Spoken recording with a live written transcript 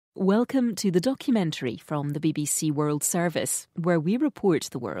Welcome to the documentary from the BBC World Service, where we report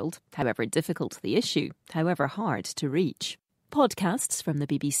the world, however difficult the issue, however hard to reach. Podcasts from the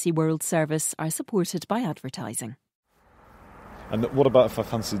BBC World Service are supported by advertising. And what about if I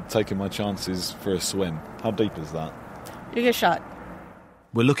fancied taking my chances for a swim? How deep is that? You get shot.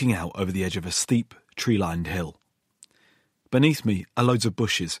 We're looking out over the edge of a steep, tree-lined hill. Beneath me are loads of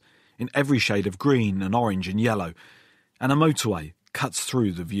bushes, in every shade of green and orange and yellow, and a motorway cuts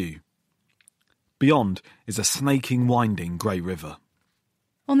through the view. Beyond is a snaking, winding grey river.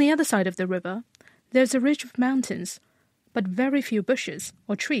 On the other side of the river, there's a ridge of mountains, but very few bushes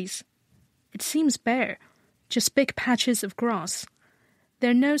or trees. It seems bare, just big patches of grass.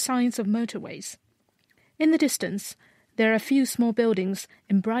 There are no signs of motorways. In the distance, there are a few small buildings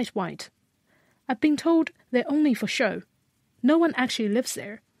in bright white. I've been told they're only for show. No one actually lives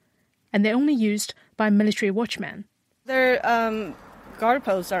there, and they're only used by military watchmen. Their guard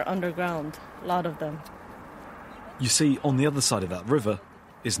posts are underground, a lot of them. You see, on the other side of that river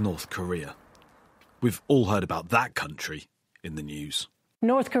is North Korea. We've all heard about that country in the news.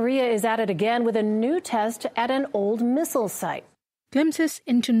 North Korea is at it again with a new test at an old missile site. Glimpses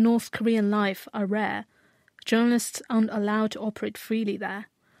into North Korean life are rare. Journalists aren't allowed to operate freely there.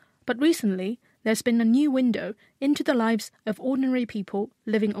 But recently, there's been a new window into the lives of ordinary people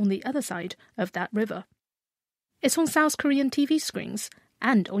living on the other side of that river. It's on South Korean TV screens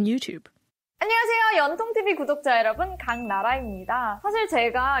and on YouTube. 안녕하세요. 연통TV 구독자 여러분, 강나라입니다. 사실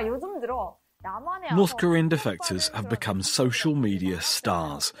제가 요즘 들어 North Korean defectors have become social media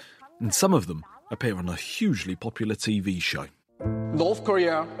stars, and some of them appear on a hugely popular TV show. North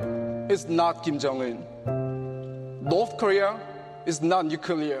Korea is not Kim Jong-un. North Korea is not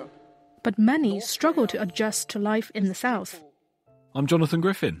nuclear. But many struggle to adjust to life in the South. I'm Jonathan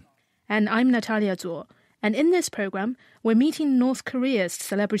Griffin. And I'm Natalia Zuo. And in this program, we're meeting North Korea's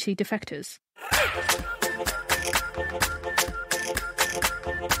celebrity defectors.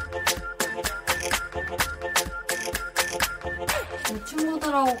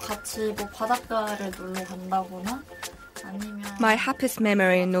 친구들하고 같이 바닷가를 놀러 간다거나 아니면 My happiest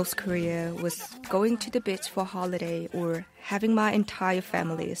memory in North Korea was going to the beach for holiday or having my entire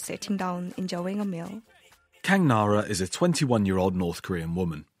family sitting down enjoying a meal. Kang Nara is a 21-year-old North Korean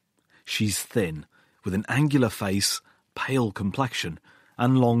woman. She's thin, with an angular face, pale complexion,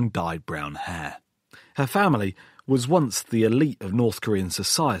 and long dyed brown hair. Her family was once the elite of North Korean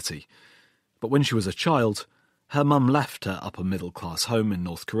society, but when she was a child, her mum left her upper-middle-class home in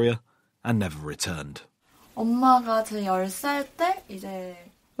North Korea and never returned. 엄마가 제 10살 때 이제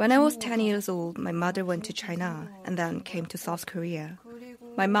When I was 10 years old, my mother went to China and then came to South Korea.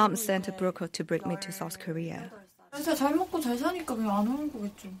 My mom sent a broker to bring me to South Korea. 진짜 잘 먹고 잘 사니까 그냥 안 오는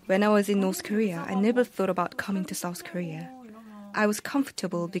거겠죠. When I was in North Korea, I never thought about coming to South Korea. I was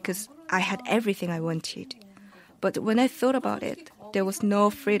comfortable because I had everything I wanted. But when I thought about it, there was no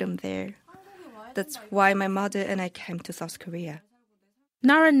freedom there. That's why my mother and I came to South Korea.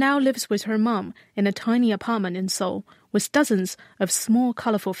 Nara now lives with her mom in a tiny apartment in Seoul with dozens of small,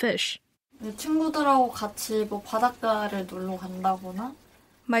 colorful fish. 친구들하고 같이 바닷가를 놀러 간다거나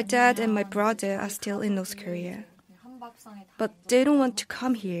My dad and my brother are still in North Korea. But they don't want to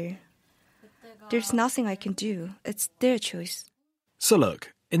come here. There's nothing I can do. It's their choice. So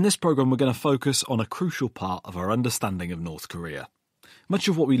look, in this programme we're going to focus on a crucial part of our understanding of North Korea. Much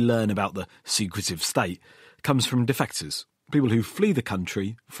of what we learn about the secretive state comes from defectors, people who flee the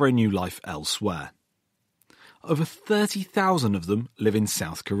country for a new life elsewhere. Over 30,000 of them live in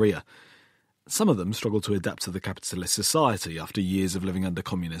South Korea. Some of them struggle to adapt to the capitalist society after years of living under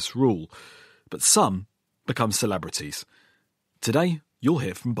communist rule, but some become celebrities. Today, you'll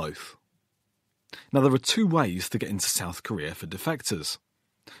hear from both. Now, there are two ways to get into South Korea for defectors.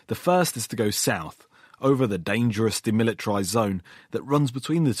 The first is to go south, over the dangerous demilitarised zone that runs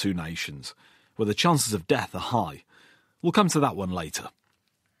between the two nations, where the chances of death are high. We'll come to that one later.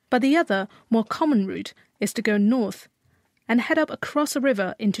 But the other, more common route is to go north and head up across a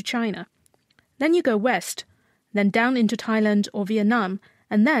river into China. Then you go west, then down into Thailand or Vietnam,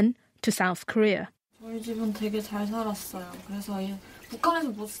 and then to South Korea. 저희 집은 되게 잘 살았어요. 그래서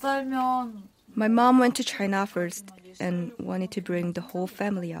북한에서 못 살면 My mom went to China first and wanted to bring the whole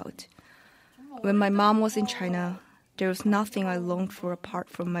family out. When my mom was in China, there was nothing I longed for apart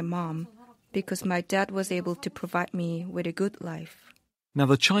from my mom, because my dad was able to provide me with a good life. Now,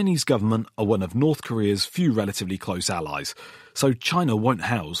 the Chinese government are one of North Korea's few relatively close allies, so China won't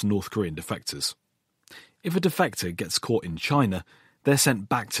house North Korean defectors. If a defector gets caught in China, they're sent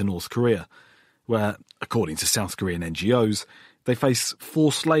back to North Korea, where, according to South Korean NGOs, they face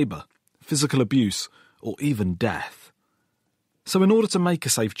forced labour, physical abuse, or even death. So in order to make a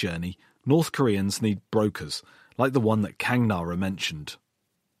safe journey, North Koreans need brokers, like the one that Kang Nara mentioned.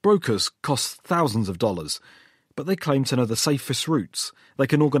 Brokers cost thousands of dollars, but they claim to know the safest routes, they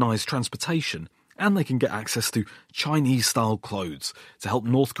can organise transportation, and they can get access to Chinese-style clothes to help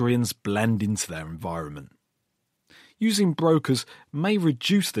North Koreans blend into their environment. Using brokers may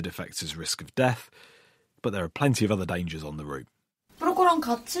reduce the defectors' risk of death, but there are plenty of other dangers on the route. 브로커랑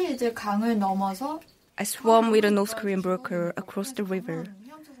같이 이제 강을 넘어서 I swam with a North Korean broker across the river.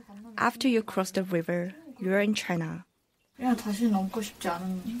 After you cross the river, you are in China. 그냥 다시 넘고 싶지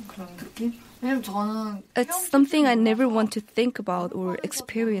않은 그런 느낌? 왜냐면 저는 It's something I never want to think about or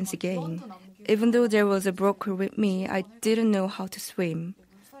experience again. Even though there was a broker with me, I didn't know how to swim.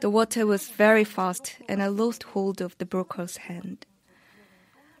 The water was very fast and I lost hold of the broker's hand.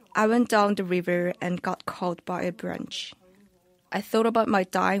 I went down the river and got caught by a branch. I thought about my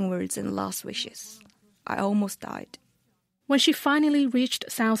dying words and last wishes. I almost died. When she finally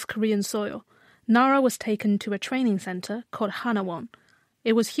reached South Korean soil, Nara was taken to a training center called Hanawon.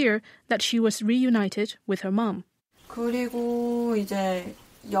 It was here that she was reunited with her mom. 그리고 이제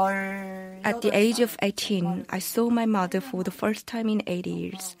At the age of 18, I saw my mother for the first time in 8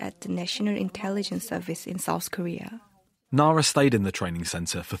 years at the National Intelligence Service in South Korea. Nara stayed in the training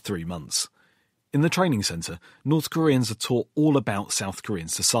centre for 3 months. In the training centre, North Koreans are taught all about South Korean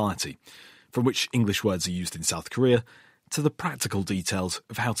society, from which English words are used in South Korea, to the practical details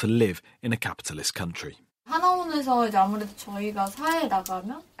of how to live in a capitalist country. 하나원에서 이제 아무래도 저희가 사회에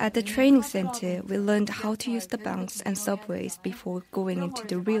나가면 At the training center, we learned how to use the banks and subways before going into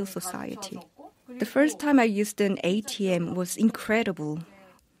the real society. The first time I used an ATM was incredible.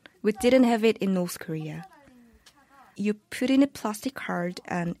 We didn't have it in North Korea. You put in a plastic card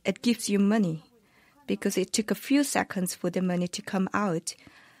and it gives you money. Because it took a few seconds for the money to come out,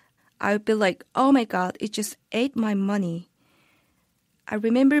 I would be like, oh my God, it just ate my money. I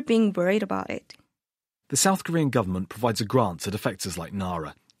remember being worried about it. The South Korean government provides a grant to defectors like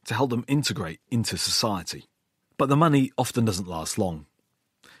Nara to help them integrate into society. But the money often doesn't last long.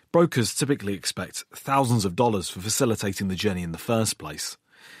 Brokers typically expect thousands of dollars for facilitating the journey in the first place.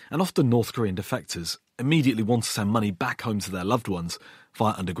 And often North Korean defectors immediately want to send money back home to their loved ones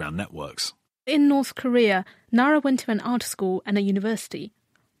via underground networks. In North Korea, Nara went to an art school and a university.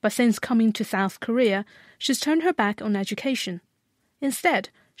 But since coming to South Korea, she's turned her back on education. Instead,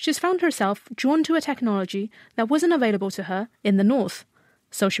 she's found herself drawn to a technology that wasn't available to her in the North,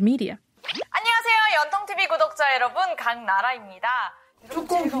 social media. 안녕하세요, 연통TV 구독자 여러분, 강나라입니다.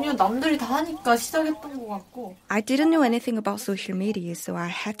 조금 그냥 남들이 다 하니까 시작했던 것 같고. I didn't know anything about social media, so I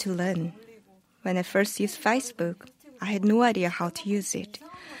had to learn. When I first used Facebook, I had no idea how to use it.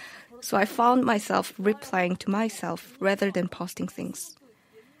 So I found myself replying to myself rather than posting things.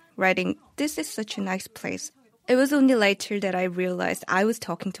 Writing, "This is such a nice place." It was only later that I realized I was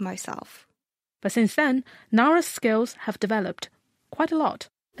talking to myself. But since then, Nara's skills have developed quite a lot.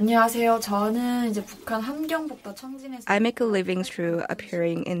 안녕하세요. 저는 이제 북한 함경북도 청진에서 I make a living through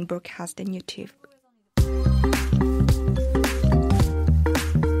appearing in broadcast and YouTube.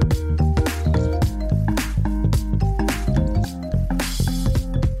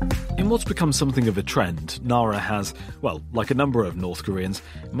 In what's become something of a trend, Nara has, well, like a number of North Koreans,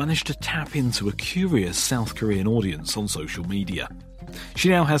 managed to tap into a curious South Korean audience on social media. She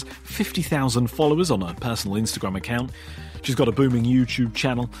now has 50,000 followers on her personal Instagram account, she's got a booming YouTube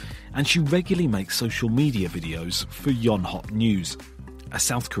channel, and she regularly makes social media videos for Yonhap News, a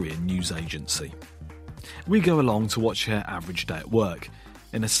South Korean news agency. We go along to watch her average day at work,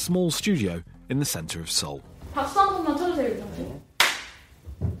 in a small studio in the centre of Seoul. 박수 한 번만 쳐주세요.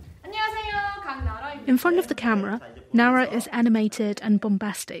 In front of the camera, Nara is animated and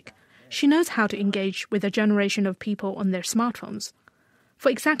bombastic. She knows how to engage with a generation of people on their smartphones. For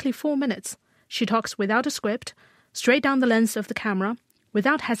exactly 4 minutes, she talks without a script, straight down the lens of the camera,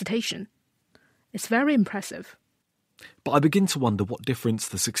 without hesitation. It's very impressive. But I begin to wonder what difference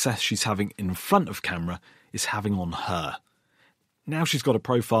the success she's having in front of camera is having on her. Now she's got a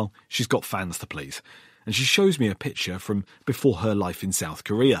profile, she's got fans to please, and she shows me a picture from before her life in South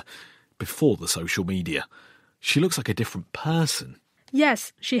Korea, before the social media. She looks like a different person.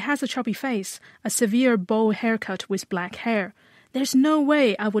 Yes, she has a chubby face, a severe bowl haircut with black hair. There's no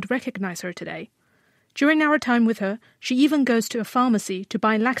way I would recognize her today. During our time with her, she even goes to a pharmacy to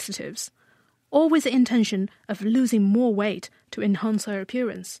buy laxatives, all with the intention of losing more weight to enhance her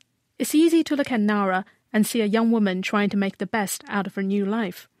appearance. It's easy to look at Nara and see a young woman trying to make the best out of her new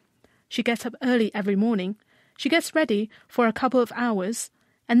life. She gets up early every morning, she gets ready for a couple of hours,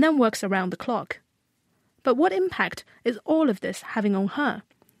 and then works around the clock. But what impact is all of this having on her?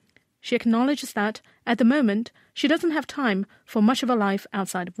 She acknowledges that, at the moment, she doesn't have time for much of a life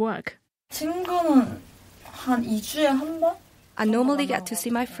outside of work. 친구는 한 2주에 한 번? I normally get to see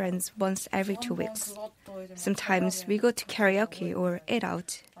my friends once every 2 weeks. Sometimes we go to karaoke or eat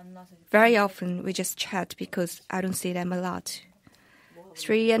out. Very often we just chat because I don't see them a lot.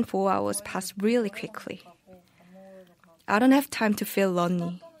 3 and 4 hours pass really quickly. I don't have time to feel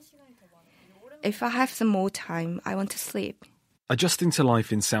lonely. If I have some more time, I want to sleep. Adjusting to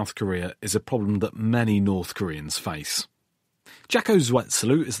life in South Korea is a problem that many North Koreans face. Jacko's Wet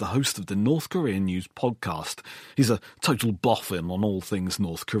Salute is the host of the North Korean News podcast. He's a total boffin on all things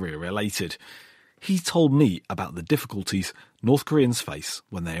North Korea related. He told me about the difficulties North Koreans face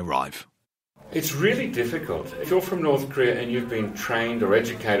when they arrive. It's really difficult. If you're from North Korea and you've been trained or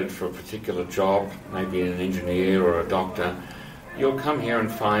educated for a particular job, maybe an engineer or a doctor, you'll come here and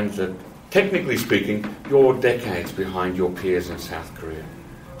find that, technically speaking, you're decades behind your peers in South Korea.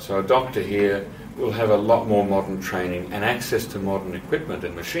 So a doctor here will have a lot more modern training and access to modern equipment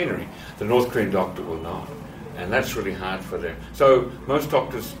and machinery. The North Korean doctor will not. And that's really hard for them. So most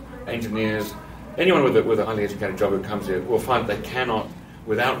doctors, engineers, anyone with a highly educated job who comes here will find they cannot,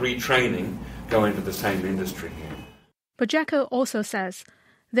 without retraining, go into the same industry here. But Jacko also says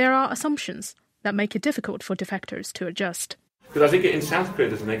there are assumptions that make it difficult for defectors to adjust. Because I think in South Korea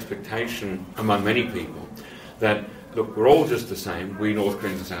there's an expectation among many people that, look, we're all just the same, we North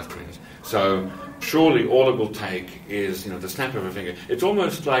Koreans and South Koreans, so surely all it will take is, the snap of a finger. It's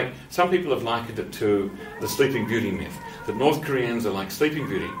almost like, some people have likened it to the Sleeping Beauty myth, that North Koreans are like Sleeping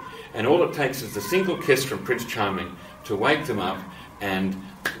Beauty, and all it takes is the single kiss from Prince Charming to wake them up, and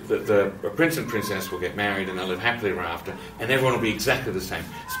the prince and princess will get married and they'll live happily ever after, and everyone will be exactly the same,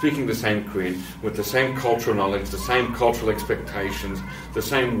 speaking the same Korean, with the same cultural knowledge, the same cultural expectations, the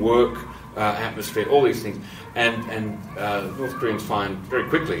same work atmosphere, all these things. And North Koreans find very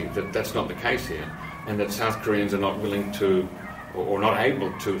quickly that that's not the case here, and that South Koreans are not willing to, or not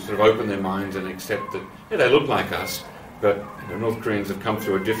able to, sort of open their minds and accept that, they look like us, but North Koreans have come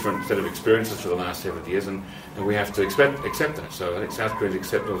through a different set of experiences for the last 70 years, and we have to accept that. So I think South Koreans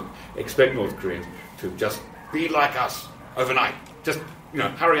expect North Koreans to just be like us overnight. Just,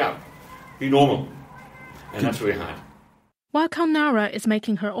 hurry up, be normal. And that's really hard. While Nara is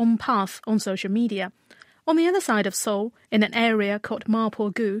making her own path on social media, on the other side of Seoul, in an area called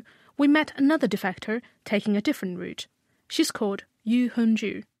Mapo-gu, we met another defector taking a different route. She's called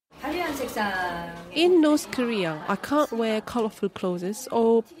Hyun-joo. In North Korea, I can't wear colourful clothes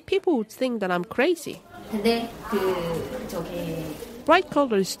or people would think that I'm crazy. Bright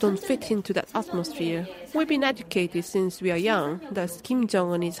colours don't fit into that atmosphere. We've been educated since we are young that Kim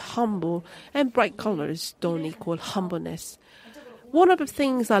Jong-un is humble and bright colours don't equal humbleness. One of the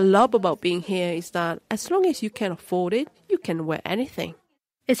things I love about being here is that as long as you can afford it, you can wear anything.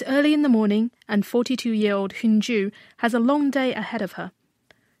 It's early in the morning and 42-year-old Hyun-joo has a long day ahead of her.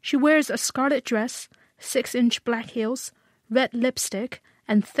 She wears a scarlet dress, 6-inch black heels, red lipstick,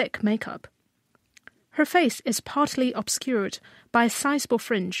 and thick makeup. Her face is partly obscured by a sizable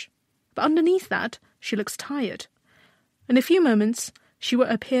fringe, but underneath that, she looks tired. In a few moments, she will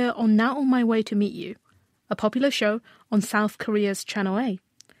appear on Now On My Way to Meet You, a popular show on South Korea's Channel A.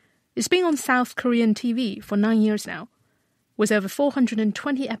 It's been on South Korean TV for 9 years now, with over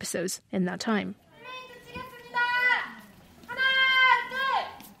 420 episodes in that time.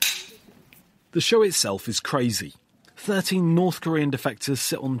 The show itself is crazy. 13 North Korean defectors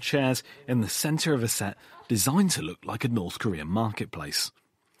sit on chairs in the centre of a set designed to look like a North Korean marketplace.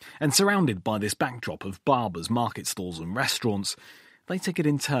 And surrounded by this backdrop of barbers, market stalls and restaurants, they take it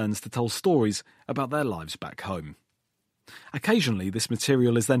in turns to tell stories about their lives back home. Occasionally, this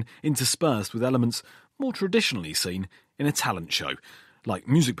material is then interspersed with elements more traditionally seen in a talent show, like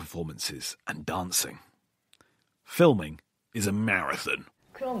music performances and dancing. Filming is a marathon.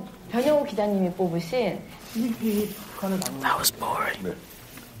 That was boring.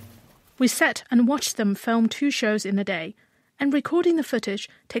 We sat and watched them film 2 shows in a day, and recording the footage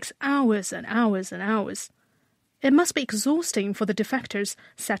takes hours and hours and hours. It must be exhausting for the defectors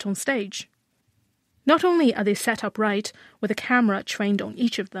sat on stage. Not only are they set up right, with a camera trained on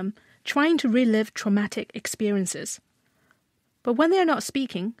each of them, trying to relive traumatic experiences, but when they are not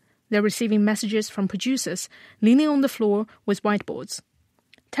speaking, they're receiving messages from producers leaning on the floor with whiteboards,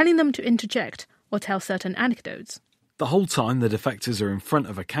 telling them to interject or tell certain anecdotes. The whole time the defectors are in front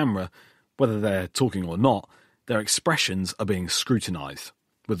of a camera, whether they're talking or not, their expressions are being scrutinised,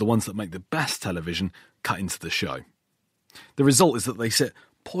 with the ones that make the best television cut into the show. The result is that they sit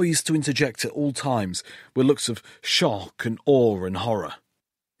poised to interject at all times, with looks of shock and awe and horror.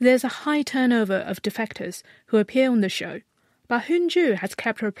 There's a high turnover of defectors who appear on the show, But Hyun-joo has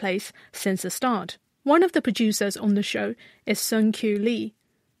kept her place since the start. One of the producers on the show is Sung-kyu Lee.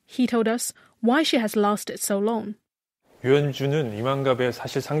 He told us why she has lasted so long. 유현주는 이만갑의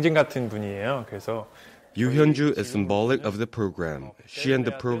사실 상징 같은 분이에요. 그래서 Hyun-joo is symbolic of the program. She and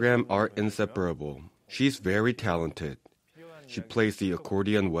the program are inseparable. She's very talented. She plays the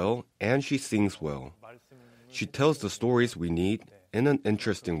accordion well and she sings well. She tells the stories we need in an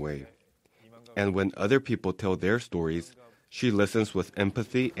interesting way. And when other people tell their stories, she listens with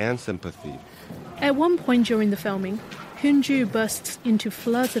empathy and sympathy. At one point during the filming, Hyun-joo bursts into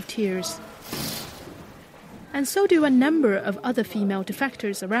floods of tears. And so do a number of other female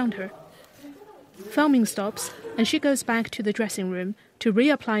defectors around her. Filming stops, and she goes back to the dressing room to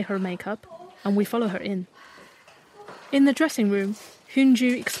reapply her makeup, and we follow her in. In the dressing room,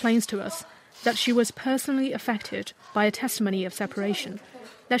 Hyun-joo explains to us that she was personally affected by a testimony of separation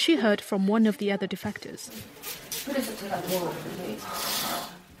that she heard from one of the other defectors.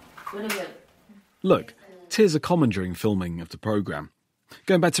 Look, tears are common during filming of the programme.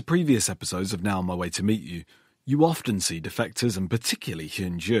 Going back to previous episodes of Now On My Way to Meet You, you often see defectors, and particularly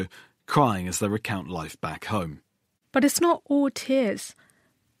Hyun-joo, crying as they recount life back home. But it's not all tears.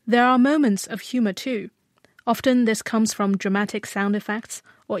 There are moments of humour too. Often this comes from dramatic sound effects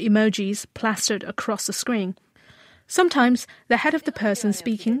or emojis plastered across the screen. Sometimes the head of the person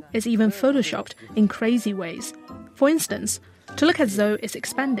speaking is even photoshopped in crazy ways. For instance, to look as though it's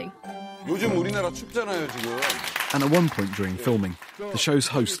expanding. 요즘 우리나라 춥잖아요, 지금. And at one point during filming, the show's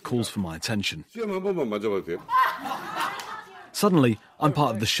host calls for my attention. 수염 한 번만 만져봐도 돼요? Suddenly, I'm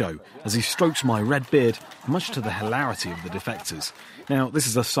part of the show as he strokes my red beard, much to the hilarity of the defectors. Now, this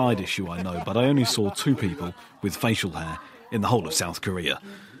is a side issue, I know, but I only saw 2 people with facial hair in the whole of South Korea.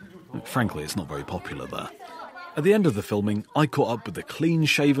 Frankly, it's not very popular there. At the end of the filming, I caught up with the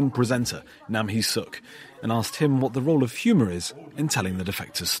clean-shaven presenter, Nam Hee-suk, and asked him what the role of humour is in telling the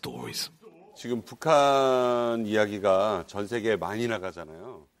defectors' stories. 지금 북한 이야기가 전 세계에 많이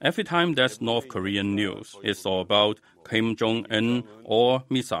나가잖아요. Every time there's North Korean news, it's all about Kim Jong-un or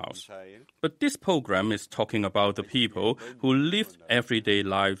missiles. But this program is talking about the people who live everyday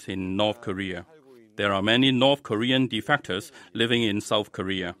lives in North Korea. There are many North Korean defectors living in South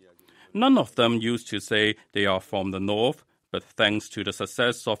Korea. None of them used to say they are from the North, but thanks to the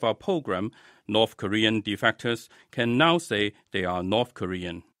success of our program, North Korean defectors can now say they are North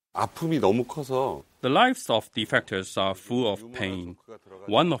Korean. 아픔이 너무 커서 The lives of defectors are full of pain.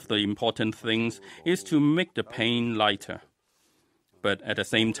 One of the important things is to make the pain lighter. But at the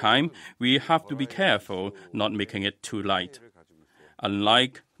same time, we have to be careful not making it too light.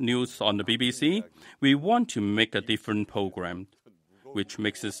 Unlike news on the BBC, we want to make a different program, which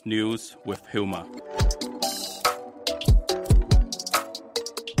mixes news with humor.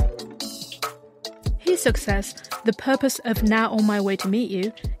 Hee-suk says the purpose of Now On My Way to Meet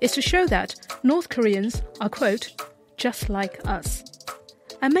You is to show that North Koreans are, quote, just like us.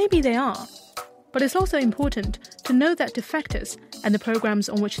 And maybe they are. But it's also important to know that defectors and the programs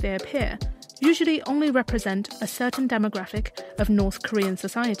on which they appear usually only represent a certain demographic of North Korean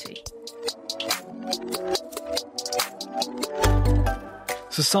society.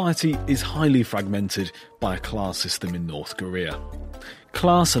 Society is highly fragmented by a class system in North Korea.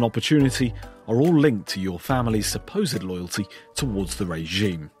 Class and opportunity are all linked to your family's supposed loyalty towards the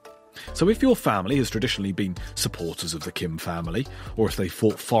regime. So if your family has traditionally been supporters of the Kim family, or if they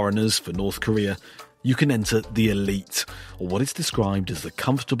fought foreigners for North Korea, you can enter the elite, or what is described as the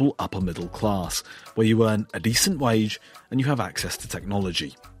comfortable upper middle class, where you earn a decent wage and you have access to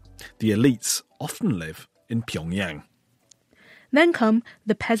technology. The elites often live in Pyongyang. Then come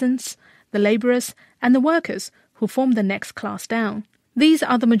the peasants, the labourers, and the workers who form the next class down. These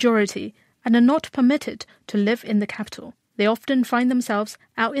are the majority and are not permitted to live in the capital. They often find themselves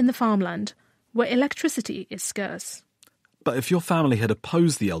out in the farmland, where electricity is scarce. But if your family had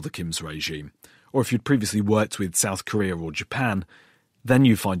opposed the elder Kim's regime, or if you'd previously worked with South Korea or Japan, then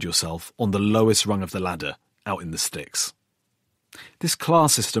you find yourself on the lowest rung of the ladder, out in the sticks. This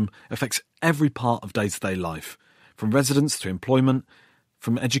class system affects every part of day-to-day life, from residence to employment,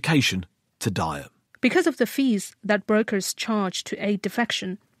 from education to diet. Because of the fees that brokers charge to aid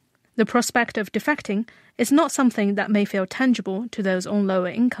defection, the prospect of defecting is not something that may feel tangible to those on lower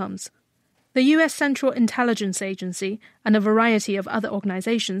incomes. The US Central Intelligence Agency and a variety of other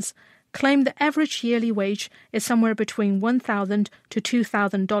organizations claim the average yearly wage is somewhere between $1,000 to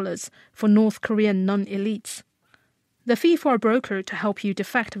 $2,000 for North Korean non-elites. The fee for a broker to help you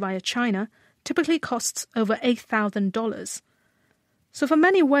defect via China typically costs over $8,000. So for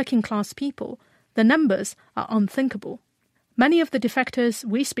many working-class people, the numbers are unthinkable. Many of the defectors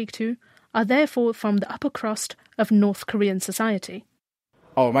we speak to are therefore from the upper crust of North Korean society.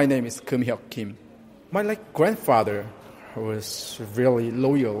 Oh, my name is Hyun-joo Kim. My grandfather was really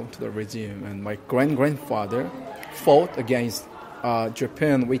loyal to the regime, and my grandfather fought against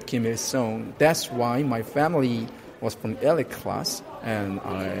Japan with Kim Il-sung. That's why my family was from elite class, and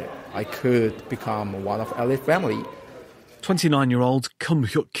I could become one of elite family. 29-year-old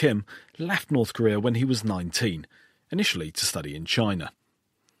Hyun-joo Kim left North Korea when he was 19, initially to study in China.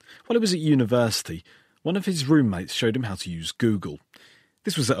 While he was at university, one of his roommates showed him how to use Google.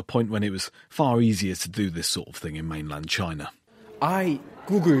 This was at a point when it was far easier to do this sort of thing in mainland China. I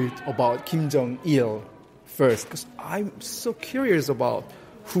Googled about Kim Jong-il first because I'm so curious about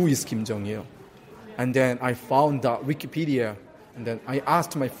who is Kim Jong-il. And then I found out Wikipedia, and then I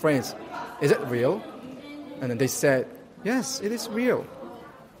asked my friends, is it real? And then they said, yes, it is real.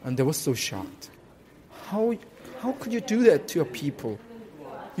 And they were so shocked. How could you do that to your people?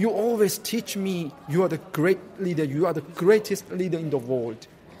 You always teach me you are the great leader, you are the greatest leader in the world.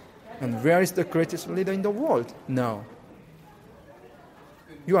 And where is the greatest leader in the world? No.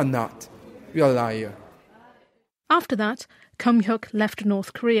 You are not. You are a liar. After that, Kum-hyuk left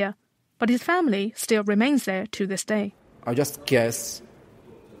North Korea, but his family still remains there to this day. I just guess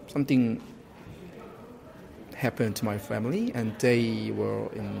something happened to my family, and they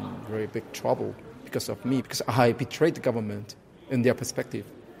were in very big trouble because of me, because I betrayed the government in their perspective.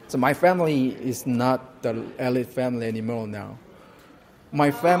 So my family is not the elite family anymore now. My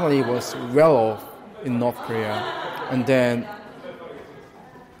family was well off in North Korea, and then,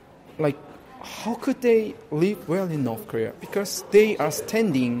 how could they live well in North Korea? Because they are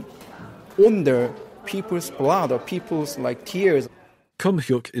standing under people's blood or people's tears.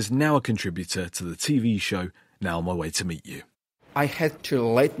 Kum-hyuk is now a contributor to the TV show Now On My Way to Meet You. I had to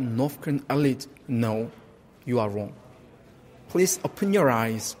let North Korean elite know you are wrong. Please open your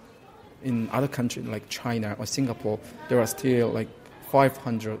eyes. In other countries like China or Singapore, there are still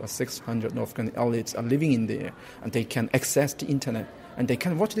 500 or 600 North Korean elites are living in there, and they can access the internet and they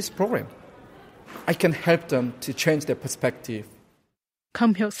can watch this program. I can help them to change their perspective.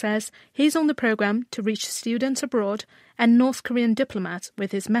 Kum-hyuk says he's on the program to reach students abroad and North Korean diplomats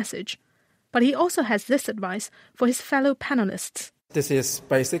with his message. But he also has this advice for his fellow panelists. This is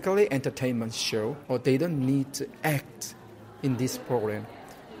basically entertainment show, or they don't need to act in this program.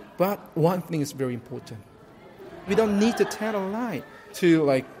 But one thing is very important. We don't need to tell a lie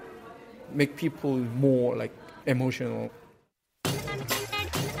to make people more emotional.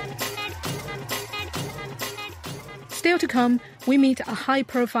 Still to come, we meet a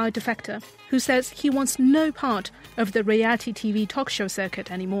high-profile defector who says he wants no part of the reality TV talk show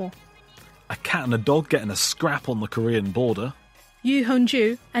circuit anymore. A cat and a dog getting a scrap on the Korean border. Yu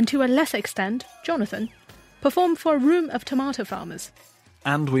Hyun-joo, and to a lesser extent, Jonathan, perform for a room of tomato farmers.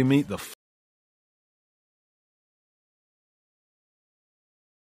 And we meet the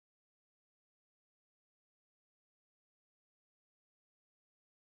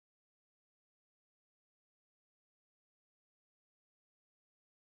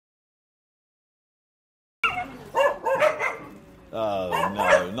Oh,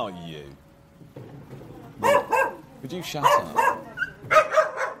 no, not you. Would you shut up?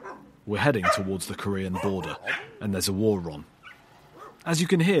 We're heading towards the Korean border, and there's a war on. As you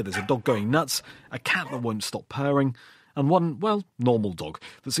can hear, there's a dog going nuts, a cat that won't stop purring, and one, normal dog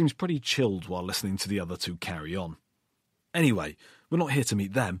that seems pretty chilled while listening to the other two carry on. Anyway, we're not here to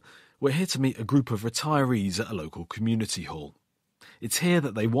meet them, we're here to meet a group of retirees at a local community hall. It's here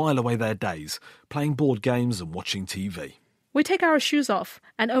that they while away their days, playing board games and watching TV. We take our shoes off,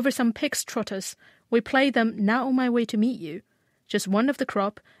 and over some pig's trotters, we play them Now On My Way to Meet You, just one of the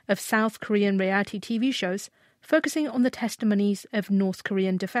crop of South Korean reality TV shows focusing on the testimonies of North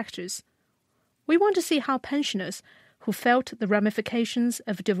Korean defectors. We want to see how pensioners who felt the ramifications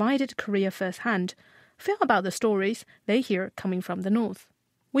of divided Korea firsthand feel about the stories they hear coming from the North.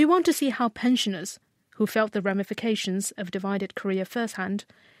 We want to see how pensioners who felt the ramifications of divided Korea firsthand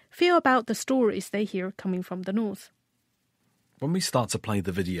feel about the stories they hear coming from the North. When we start to play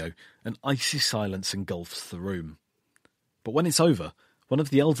the video, an icy silence engulfs the room. But when it's over, one of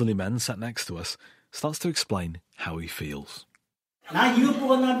the elderly men sat next to us starts to explain how he feels.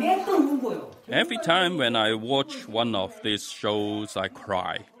 Every time when I watch one of these shows, I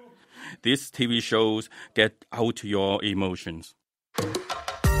cry. These TV shows get out your emotions.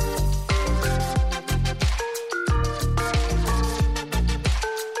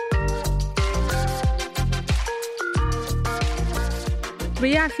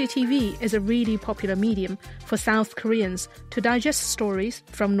 Reality TV is a really popular medium for South Koreans to digest stories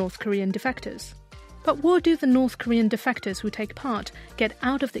from North Korean defectors. But what do the North Korean defectors who take part get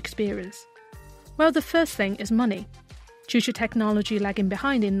out of the experience? Well, the first thing is money. Due to technology lagging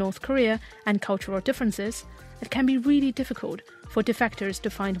behind in North Korea and cultural differences, it can be really difficult for defectors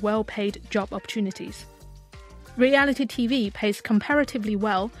to find well-paid job opportunities. Reality TV pays comparatively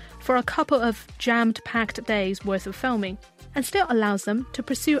well for a couple of jammed-packed days worth of filming and still allows them to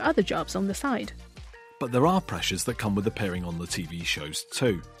pursue other jobs on the side. But there are pressures that come with appearing on the TV shows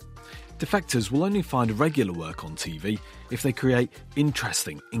too. Defectors will only find regular work on TV if they create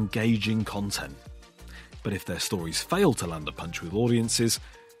interesting, engaging content. But if their stories fail to land a punch with audiences,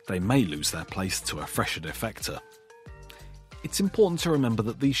 they may lose their place to a fresher defector. It's important to remember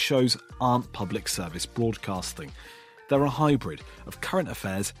that these shows aren't public service broadcasting. They're a hybrid of current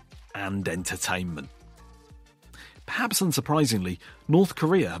affairs and entertainment. Perhaps unsurprisingly, North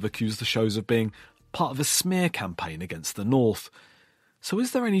Korea have accused the shows of being part of a smear campaign against the North. So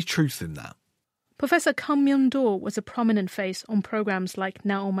is there any truth in that? Professor Kang Myung-do was a prominent face on programs like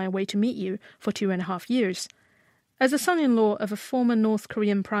Now on My Way to Meet You for 2.5 years. As a son-in-law of a former North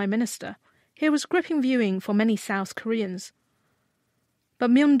Korean Prime Minister, he was gripping viewing for many South Koreans. But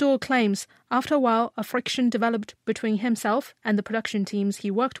Myung-do claims after a while a friction developed between himself and the production teams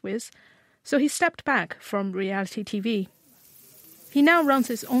he worked with, so he stepped back from reality TV. He now runs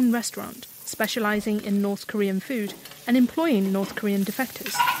his own restaurant, specializing in North Korean food and employing North Korean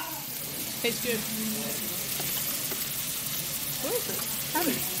defectors. Tastes good.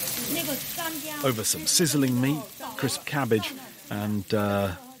 Over some sizzling meat, crisp cabbage and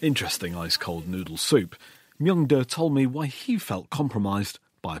interesting ice-cold noodle soup, Myung-do told me why he felt compromised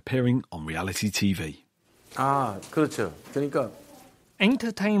by appearing on reality TV. 그렇죠. 그러니까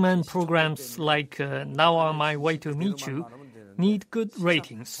entertainment programs like Now on My Way to Meet You need good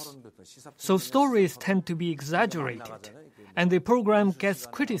ratings. So stories tend to be exaggerated, and the program gets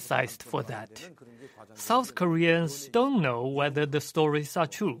criticized for that. South Koreans don't know whether the stories are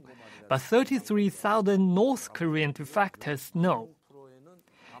true, but 33,000 North Korean defectors know.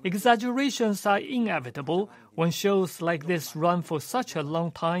 Exaggerations are inevitable when shows like this run for such a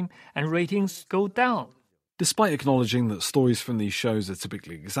long time and ratings go down. Despite acknowledging that stories from these shows are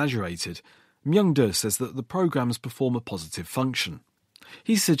typically exaggerated, Myung-do says that the programmes perform a positive function.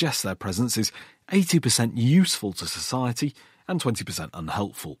 He suggests their presence is 80% useful to society and 20%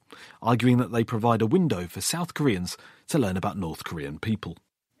 unhelpful, arguing that they provide a window for South Koreans to learn about North Korean people.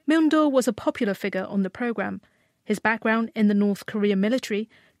 Myung-do was a popular figure on the programme. His background in the North Korean military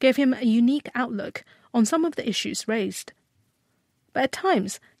gave him a unique outlook on some of the issues raised. But at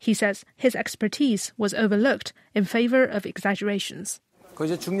times, he says, his expertise was overlooked in favour of exaggerations.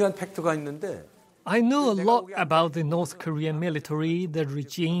 I know a lot about the North Korean military, the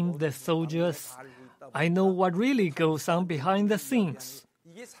regime, the soldiers. I know what really goes on behind the scenes.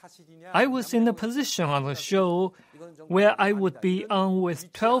 I was in a position on the show where I would be on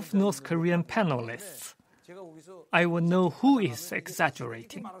with 12 North Korean panelists. I would know who is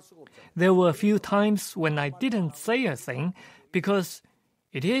exaggerating. There were a few times when I didn't say a thing because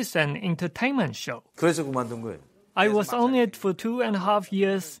it is an entertainment show. I was on it for 2.5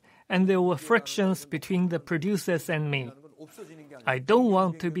 years and there were frictions between the producers and me. I don't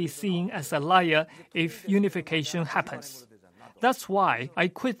want to be seen as a liar if unification happens. That's why I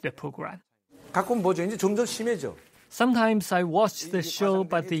quit the program. Sometimes I watch the show,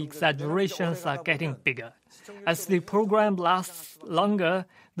 but the exaggerations are getting bigger. As the program lasts longer,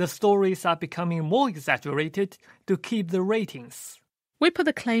 the stories are becoming more exaggerated to keep the ratings. We put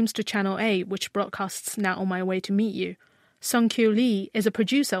the claims to Channel A, which broadcasts Now on My Way to Meet You. Sung-kyu Lee is a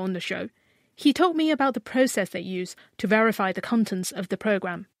producer on the show. He told me about the process they use to verify the contents of the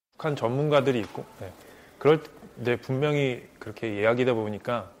program. 전문가들이 있고, 그런데 분명히 그렇게 이야기다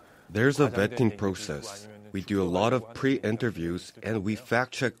보니까 There's a vetting process. We do a lot of pre-interviews and we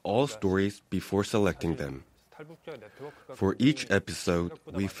fact-check all stories before selecting them. For each episode,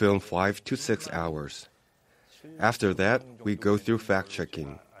 we film 5 to 6 hours. After that, we go through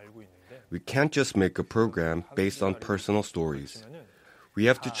fact-checking. We can't just make a program based on personal stories. We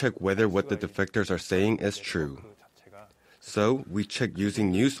have to check whether what the defectors are saying is true. So, we check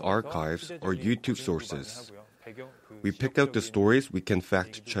using news archives or YouTube sources. We pick out the stories we can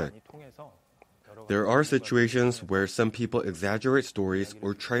fact-check. There are situations where some people exaggerate stories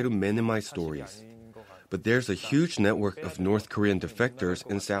or try to minimize stories. But there's a huge network of North Korean defectors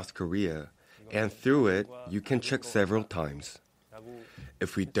in South Korea, and through it, you can check several times.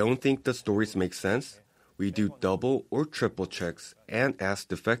 If we don't think the stories make sense, we do double or triple checks and ask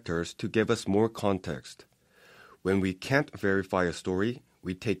defectors to give us more context. When we can't verify a story,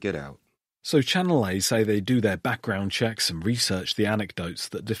 we take it out. So Channel A say they do their background checks and research the anecdotes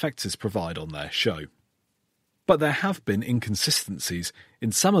that defectors provide on their show. But there have been inconsistencies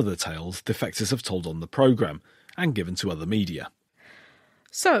in some of the tales defectors have told on the programme and given to other media.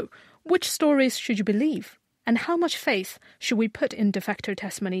 So, which stories should you believe? And how much faith should we put in defector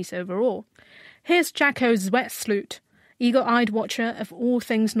testimonies overall? Here's Jacko Zwetsloot, eagle-eyed watcher of all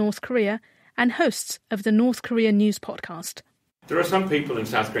things North Korea and host of the North Korea News podcast. There are some people in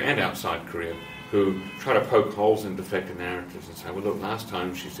South Korea and outside Korea who try to poke holes in defector narratives and say, well, look, last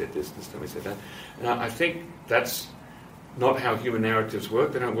time she said this time we said that. And I think that's not how human narratives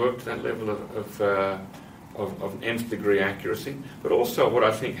work. They don't work to that level of nth degree accuracy. But also what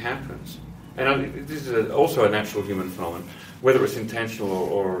I think happens, and this is also a natural human phenomenon, whether it's intentional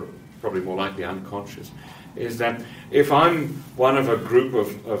or probably more likely unconscious, is that if I'm one of a group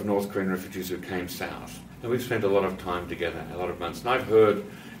of North Korean refugees who came south, and we've spent a lot of time together, a lot of months, and I've heard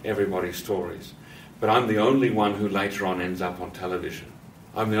everybody's stories, but I'm the only one who later on ends up on television.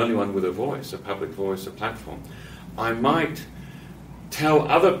 I'm the only one with a voice, a public voice, a platform. I might tell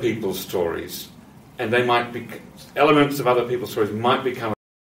other people's stories, and they might be elements of other people's stories might become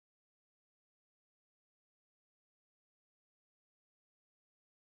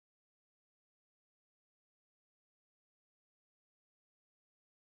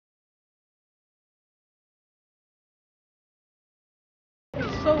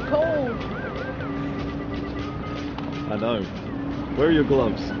So cold. I know. Where are your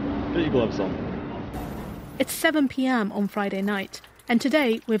gloves? Get your gloves on. It's 7 p.m. on Friday night, and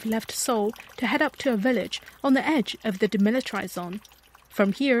today we've left Seoul to head up to a village on the edge of the demilitarized zone.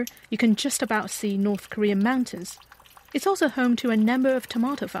 From here, you can just about see North Korean mountains. It's also home to a number of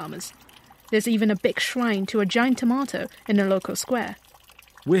tomato farmers. There's even a big shrine to a giant tomato in a local square.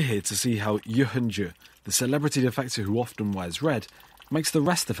 We're here to see how Hyun-joo, the celebrity defector who often wears red, makes the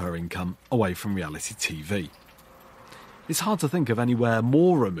rest of her income away from reality TV. It's hard to think of anywhere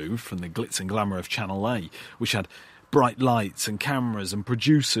more removed from the glitz and glamour of Channel A, which had bright lights and cameras and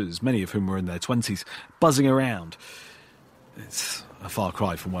producers, many of whom were in their 20s, buzzing around. It's a far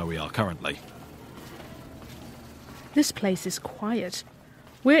cry from where we are currently. This place is quiet.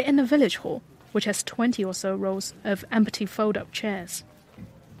 We're in a village hall, which has 20 or so rows of empty fold-up chairs.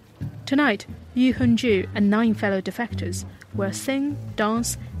 Tonight, Yu Hyun-joo and 9 fellow defectors will sing,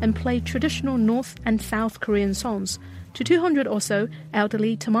 dance and play traditional North and South Korean songs to 200 or so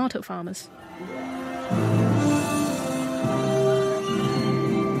elderly tomato farmers.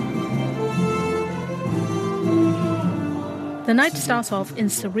 The night starts off in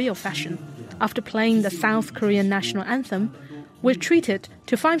surreal fashion. After playing the South Korean national anthem, we're treated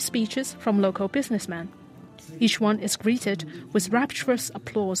to 5 speeches from local businessmen. Each one is greeted with rapturous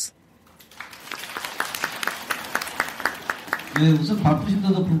applause. Then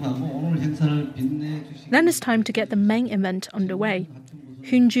it's time to get the main event underway.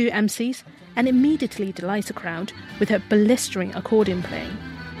 Hyun-joo MCs and immediately delights the crowd with her blistering accordion playing.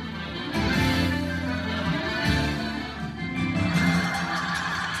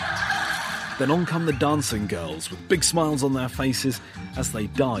 Then on come the dancing girls with big smiles on their faces as they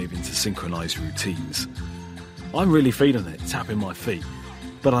dive into synchronised routines. I'm really feeling it, tapping my feet.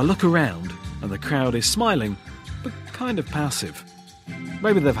 But I look around and the crowd is smiling, but kind of passive.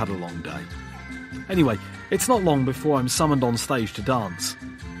 Maybe they've had a long day. Anyway, it's not long before I'm summoned on stage to dance.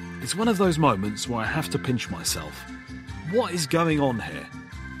 It's one of those moments where I have to pinch myself. What is going on here?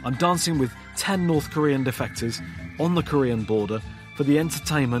 I'm dancing with 10 North Korean defectors on the Korean border for the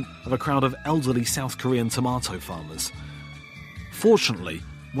entertainment of a crowd of elderly South Korean tomato farmers. Fortunately,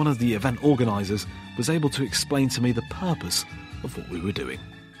 one of the event organisers was able to explain to me the purpose of what we were doing.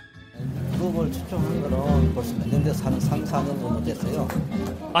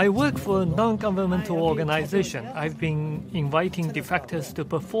 I work for a non-governmental organization. I've been inviting defectors to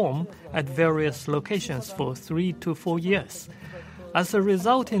perform at various locations for 3 to 4 years. As a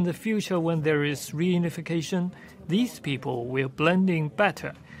result, in the future, when there is reunification, these people will blend in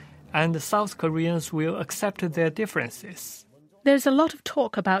better, and the South Koreans will accept their differences. There's a lot of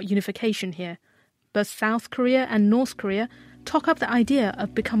talk about unification here. Both South Korea and North Korea talk up the idea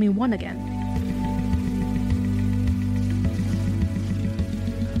of becoming one again.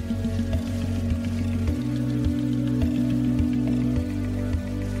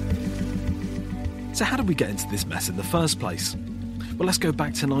 So how did we get into this mess in the first place? Well, let's go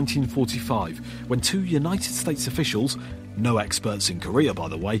back to 1945, when 2 United States officials, no experts in Korea by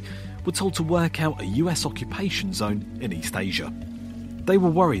the way, were told to work out a US occupation zone in East Asia. They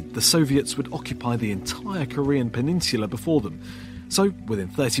were worried the Soviets would occupy the entire Korean peninsula before them, so within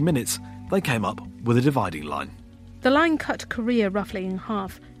 30 minutes they came up with a dividing line. The line cut Korea roughly in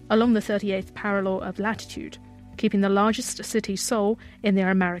half along the 38th parallel of latitude. keeping the largest city, Seoul, in their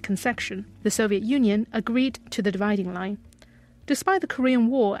American section. The Soviet Union agreed to the dividing line. Despite the Korean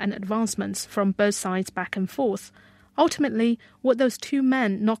War and advancements from both sides back and forth, ultimately, what those two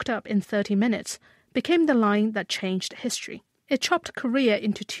men knocked up in 30 minutes became the line that changed history. It chopped Korea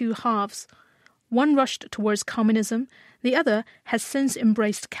into two halves. One rushed towards communism, the other has since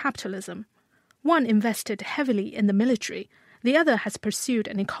embraced capitalism. One invested heavily in the military, the other has pursued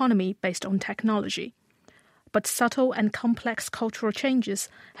an economy based on technology. But subtle and complex cultural changes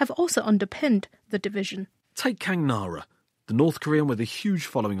have also underpinned the division. Take Kang Nara, the North Korean with a huge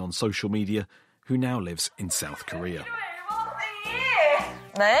following on social media who now lives in South Korea.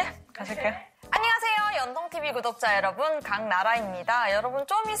 네, 가실게요. 안녕하세요, 연동TV 구독자 여러분, 강나라입니다. 여러분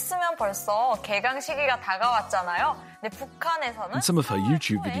좀 있으면 벌써 개강 시기가 다가왔잖아요. 근데 북한에서는 In some of her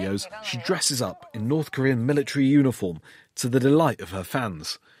YouTube videos, she dresses up in North Korean military uniform to the delight of her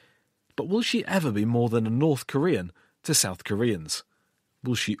fans. But will she ever be more than a North Korean to South Koreans?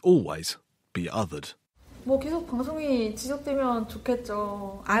 Will she always be othered? 뭐 계속 방송이 지속되면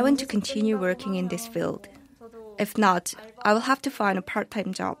좋겠죠. I want to continue working in this field. If not, I will have to find a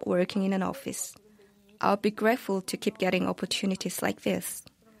part-time job working in an office. I'll be grateful to keep getting opportunities like this.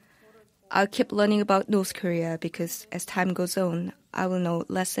 I'll keep learning about North Korea because as time goes on, I will know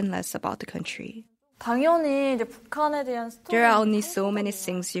less and less about the country. 당연히 이제 북한에 대한 There are only so many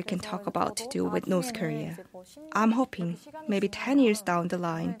things you can talk about to do with North Korea. I'm hoping, maybe 10 years down the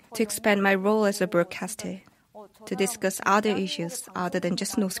line, to expand my role as a broadcaster, to discuss other issues other than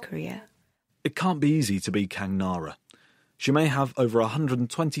just North Korea. It can't be easy to be Kang Nara. She may have over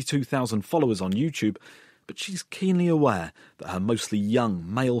 122,000 followers on YouTube, but she's keenly aware that her mostly young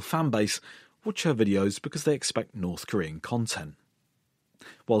male fan base watch her videos because they expect North Korean content.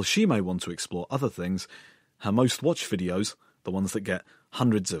 While she may want to explore other things, her most watched videos, the ones that get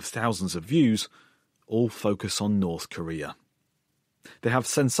hundreds of thousands of views, all focus on North Korea. They have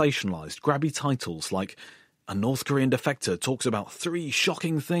sensationalised, grabby titles like "A North Korean defector talks about 3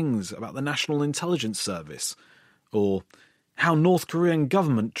 shocking things about the National Intelligence Service," or "How North Korean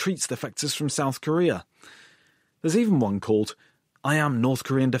government treats defectors from South Korea." There's even one called "I am North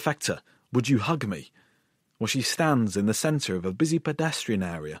Korean defector, would you hug me?" where she stands in the centre of a busy pedestrian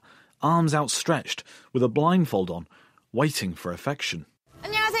area, arms outstretched, with a blindfold on, waiting for affection.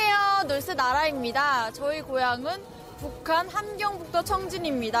 안녕하세요, 놀스 나라입니다. 저희 고향은 북한 함경북도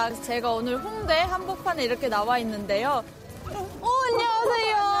청진입니다. 제가 오늘 홍대 한복판에 이렇게 나와 있는데요.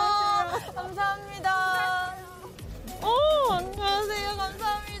 안녕하세요. 감사합니다. 안녕하세요.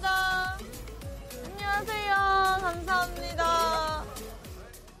 감사합니다. 안녕하세요. 감사합니다.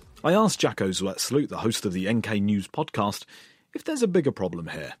 I asked Jacko Zwaet-Sloot, the host of the NK News podcast, if there's a bigger problem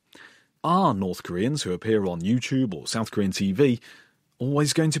here. Are North Koreans who appear on YouTube or South Korean TV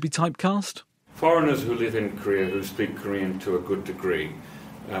always going to be typecast? Foreigners who live in Korea who speak Korean to a good degree,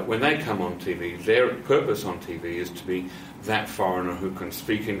 when they come on TV, their purpose on TV is to be that foreigner who can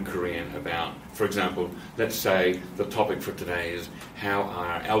speak in Korean about, for example, let's say the topic for today is how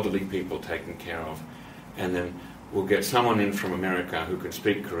are elderly people taken care of, and then we'll get someone in from America who can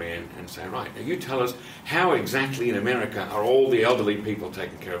speak Korean and say, right, now you tell us how exactly in America are all the elderly people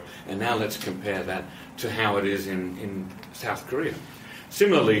taken care of, and now let's compare that to how it is in South Korea.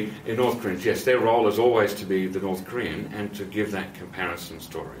 Similarly, in North Koreans, yes, their role is always to be the North Korean and to give that comparison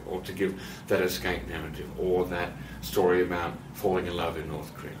story, or to give that escape narrative, or that story about falling in love in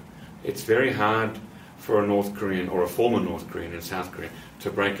North Korea. It's very hard for a North Korean or a former North Korean in South Korea to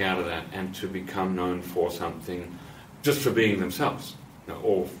break out of that and to become known for something just for being themselves,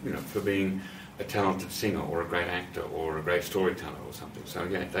 or for being a talented singer or a great actor or a great storyteller or something. So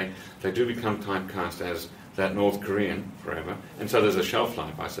yeah, they do become typecast as that North Korean forever, and so there's a shelf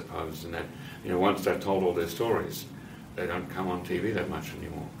life, I suppose, and that once they've told all their stories, they don't come on TV that much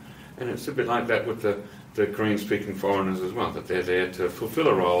anymore. And it's a bit like that with the Korean-speaking foreigners as well, that they're there to fulfill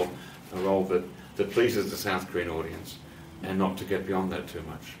a role that pleases the South Korean audience, and not to get beyond that too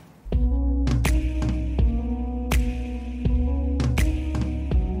much.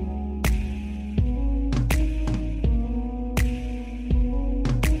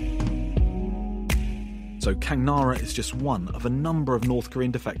 So Kang Nara is just one of a number of North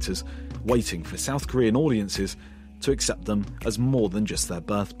Korean defectors waiting for South Korean audiences to accept them as more than just their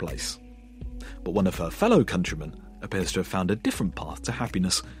birthplace. But one of her fellow countrymen appears to have found a different path to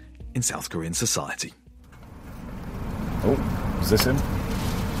happiness in South Korean society. Oh, is this him?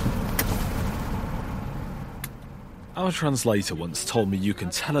 Our translator once told me you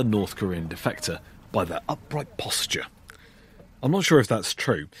can tell a North Korean defector by their upright posture. I'm not sure if that's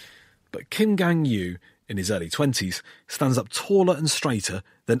true, but Kim Gang-yu, in his early 20s, stands up taller and straighter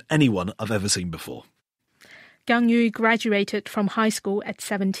than anyone I've ever seen before. Gang-yu graduated from high school at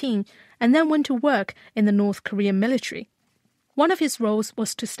 17 and then went to work in the North Korean military. One of his roles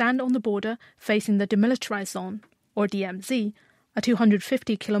was to stand on the border facing the demilitarized zone, or DMZ, a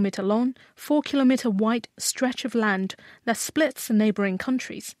 250-kilometer long, 4-kilometer wide stretch of land that splits the neighboring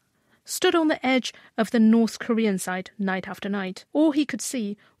countries. Stood on the edge of the North Korean side night after night. All he could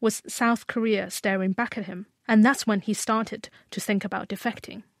see was South Korea staring back at him, and that's when he started to think about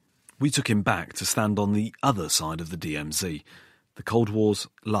defecting. We took him back to stand on the other side of the DMZ, the Cold War's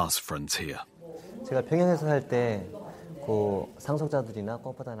last frontier.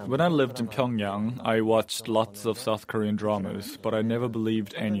 When I lived in Pyongyang, I watched lots of South Korean dramas, but I never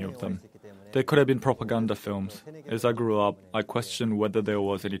believed any of them. They could have been propaganda films. As I grew up, I questioned whether there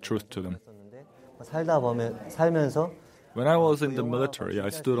was any truth to them. When I was in the military, I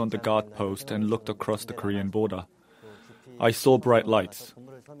stood on the guard post and looked across the Korean border. I saw bright lights.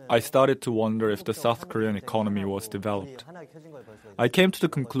 I started to wonder if the South Korean economy was developed. I came to the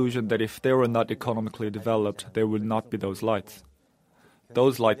conclusion that if they were not economically developed, there would not be those lights.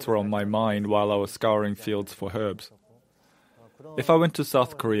 Those lights were on my mind while I was scouring fields for herbs. If I went to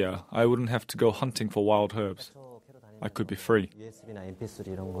South Korea, I wouldn't have to go hunting for wild herbs. I could be free.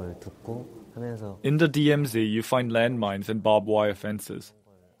 In the DMZ, you find landmines and barbed wire fences.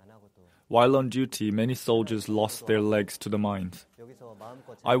 While on duty, many soldiers lost their legs to the mines.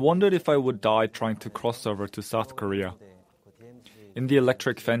 I wondered if I would die trying to cross over to South Korea. In the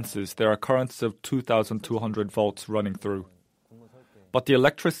electric fences, there are currents of 2,200 volts running through. But the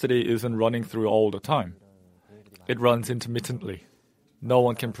electricity isn't running through all the time. It runs intermittently. No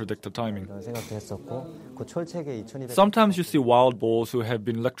one can predict the timing. Sometimes you see wild boars who have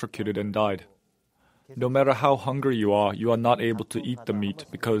been electrocuted and died. No matter how hungry you are not able to eat the meat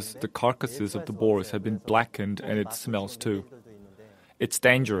because the carcasses of the boars have been blackened and it smells too. It's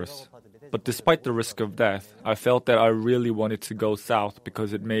dangerous. But despite the risk of death, I felt that I really wanted to go south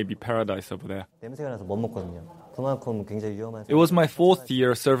because it may be paradise over there. It was my 4th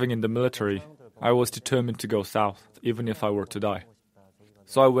year serving in the military. I was determined to go south, even if I were to die.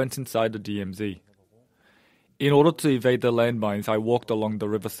 So I went inside the DMZ. In order to evade the landmines, I walked along the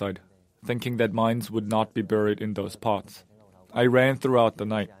riverside, thinking that mines would not be buried in those parts. I ran throughout the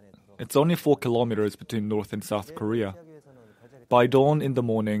night. It's only 4 kilometers between North and South Korea. By dawn in the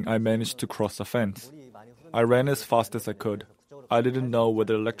morning, I managed to cross a fence. I ran as fast as I could. I didn't know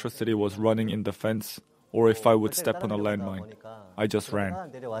whether electricity was running in the fence or if I would step on a landmine. I just ran.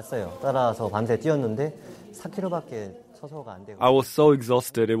 I was so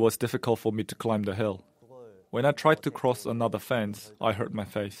exhausted it was difficult for me to climb the hill. When I tried to cross another fence, I hurt my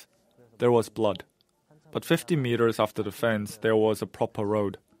face. There was blood. But 50 meters after the fence, there was a proper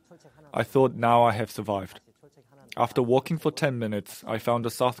road. I thought now I have survived. After walking for 10 minutes, I found a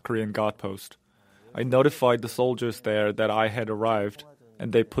South Korean guard post. I notified the soldiers there that I had arrived,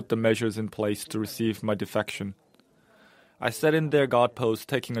 and they put the measures in place to receive my defection. I sat in their guard post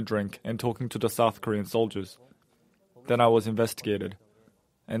taking a drink and talking to the South Korean soldiers. Then I was investigated,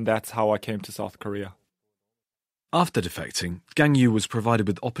 and that's how I came to South Korea. After defecting, Gang-yu was provided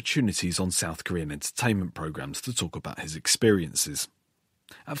with opportunities on South Korean entertainment programs to talk about his experiences.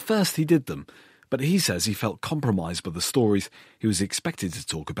 At first he did them, but he says he felt compromised by the stories he was expected to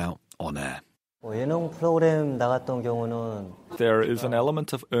talk about on air. There is an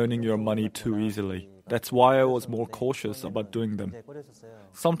element of earning your money too easily. That's why I was more cautious about doing them.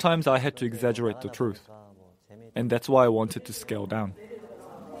 Sometimes I had to exaggerate the truth, and that's why I wanted to scale down.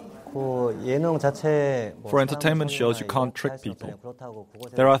 For entertainment shows, you can't trick people.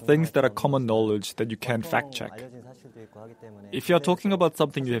 There are things that are common knowledge that you can't fact-check. If you're talking about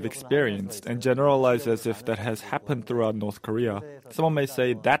something you have experienced and generalize as if that has happened throughout North Korea, someone may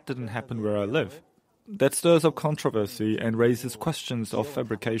say that didn't happen where I live. That stirs up controversy and raises questions of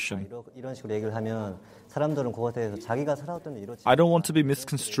fabrication. I don't want to be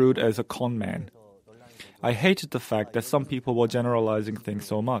misconstrued as a con man. I hated the fact that some people were generalizing things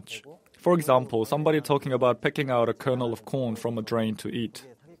so much. For example, somebody talking about picking out a kernel of corn from a drain to eat.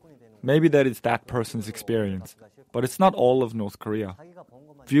 Maybe that is that person's experience, but it's not all of North Korea.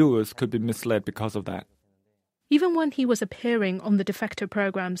 Viewers could be misled because of that. Even when he was appearing on the defector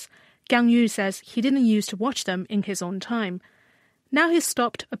programs, Gang-yu says he didn't used to watch them in his own time. Now he's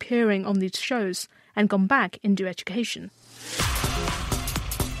stopped appearing on these shows and gone back into education.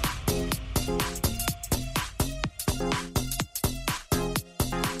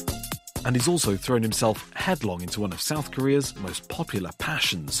 And he's also thrown himself headlong into one of South Korea's most popular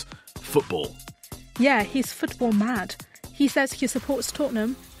passions, football. Yeah, he's football mad. He says he supports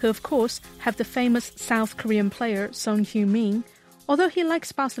Tottenham, who of course have the famous South Korean player Son Heung-min, although he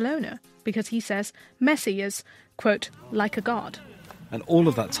likes Barcelona. because he says Messi is, quote, like a god. And all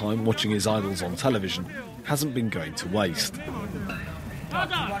of that time watching his idols on television hasn't been going to waste.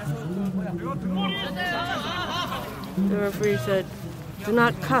 The referee said, "Do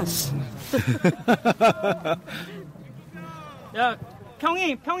not cuss."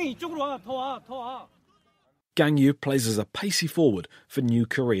 Gang Yu plays as a pacey forward for New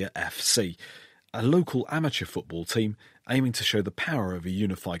Korea FC, a local amateur football team aiming to show the power of a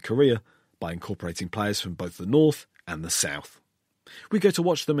unified Korea by incorporating players from both the north and the south. We go to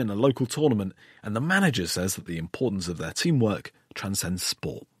watch them in a local tournament, and the manager says that the importance of their teamwork transcends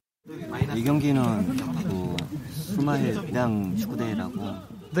sport. They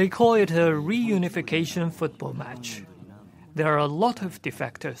call it a reunification football match. There are a lot of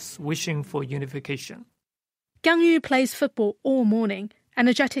defectors wishing for unification. Gang Yu plays football all morning,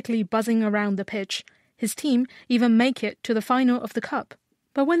 energetically buzzing around the pitch. His team even make it to the final of the cup.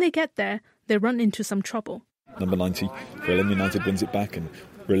 But when they get there, they run into some trouble. Number 90 for Elim United wins it back and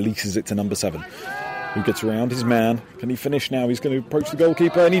releases it to number 7. Who gets around his man? Can he finish now? He's going to approach the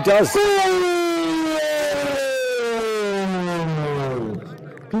goalkeeper, and he does!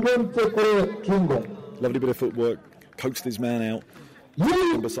 Lovely bit of footwork. Coaxed his man out.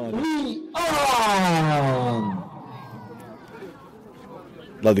 Beside him.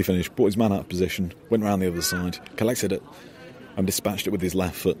 Lovely finish. Brought his man out of position. Went round the other side. Collected it. And dispatched it with his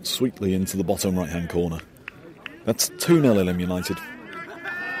left foot sweetly into the bottom right-hand corner. That's 2-0 Elim United.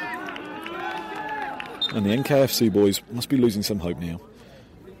 And the NKFC boys must be losing some hope now.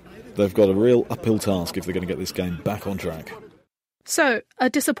 They've got a real uphill task if they're going to get this game back on track. So, a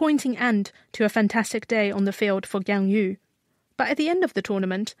disappointing end to a fantastic day on the field for Gang Yu. But at the end of the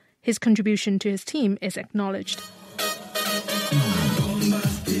tournament, his contribution to his team is acknowledged.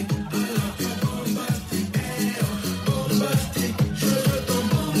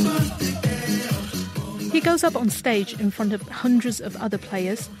 He goes up on stage in front of hundreds of other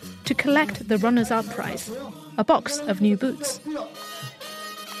players to collect the runners-up prize, a box of new boots.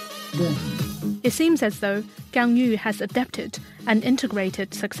 It seems as though Gang Yu has adapted and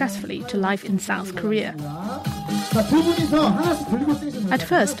integrated successfully to life in South Korea. At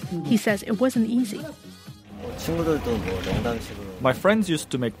first, he says it wasn't easy. My friends used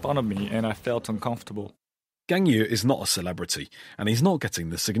to make fun of me and I felt uncomfortable. Gang Yu is not a celebrity, and he's not getting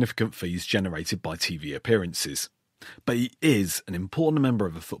the significant fees generated by TV appearances. But he is an important member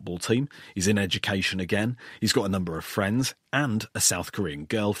of a football team, he's in education again, he's got a number of friends, and a South Korean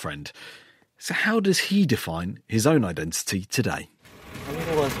girlfriend. So how does he define his own identity today?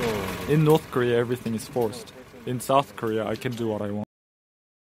 In North Korea, everything is forced. In South Korea, I can do what I want.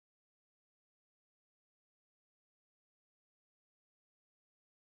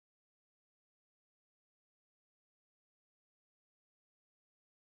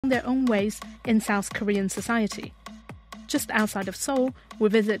 Their own ways in South Korean society. Just outside of Seoul, we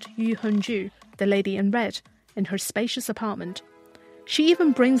visit Hyun-joo, the lady in red, in her spacious apartment. She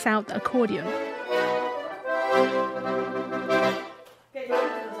even brings out the accordion.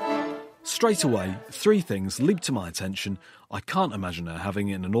 Straight away, 3 things leap to my attention I can't imagine her having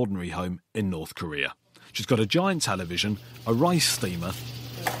in an ordinary home in North Korea. She's got a giant television, a rice steamer,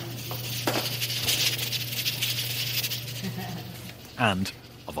 and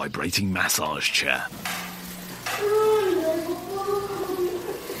a vibrating massage chair.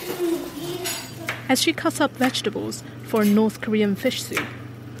 As she cuts up vegetables for a North Korean fish soup,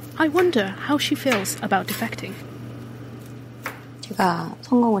 I wonder how she feels about defecting.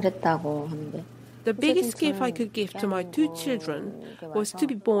 The biggest gift I could give to my 2 children was to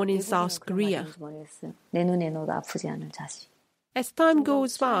be born in South Korea. As time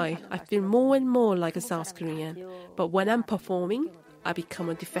goes by, I feel more and more like a South Korean, but when I'm performing, I become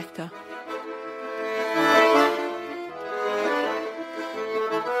a defector.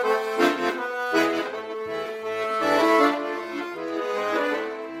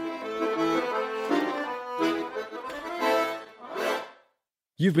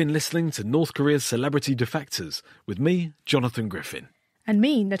 You've been listening to North Korea's Celebrity Defectors with me, Jonathan Griffin. And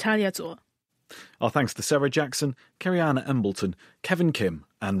me, Natalia Zuo. Our thanks to Sarah Jackson, Kerry-Anna Embleton, Kevin Kim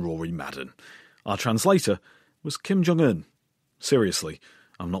and Rory Madden. Our translator was Kim Jong-un. Seriously,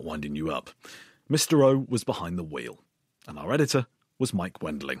 I'm not winding you up. Mr. O was behind the wheel. And our editor was Mike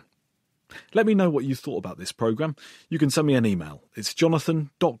Wendling. Let me know what you thought about this programme. You can send me an email. It's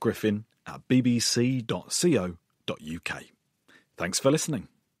jonathan.griffin@bbc.co.uk. Thanks for listening.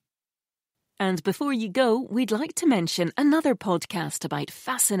 And before you go, we'd like to mention another podcast about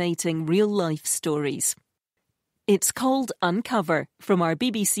fascinating real-life stories. It's called Uncover, from our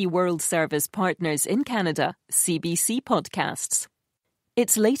BBC World Service partners in Canada, CBC Podcasts.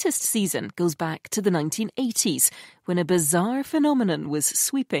 Its latest season goes back to the 1980s, when a bizarre phenomenon was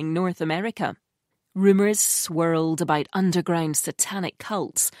sweeping North America. Rumours swirled about underground satanic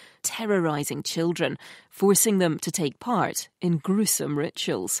cults, terrorising children, forcing them to take part in gruesome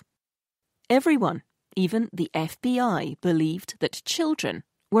rituals. Everyone, even the FBI, believed that children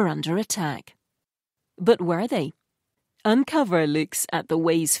were under attack. But were they? Uncover looks at the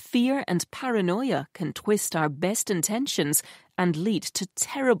ways fear and paranoia can twist our best intentions and lead to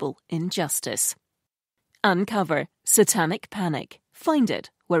terrible injustice. Uncover Satanic Panic. Find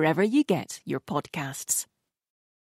it wherever you get your podcasts.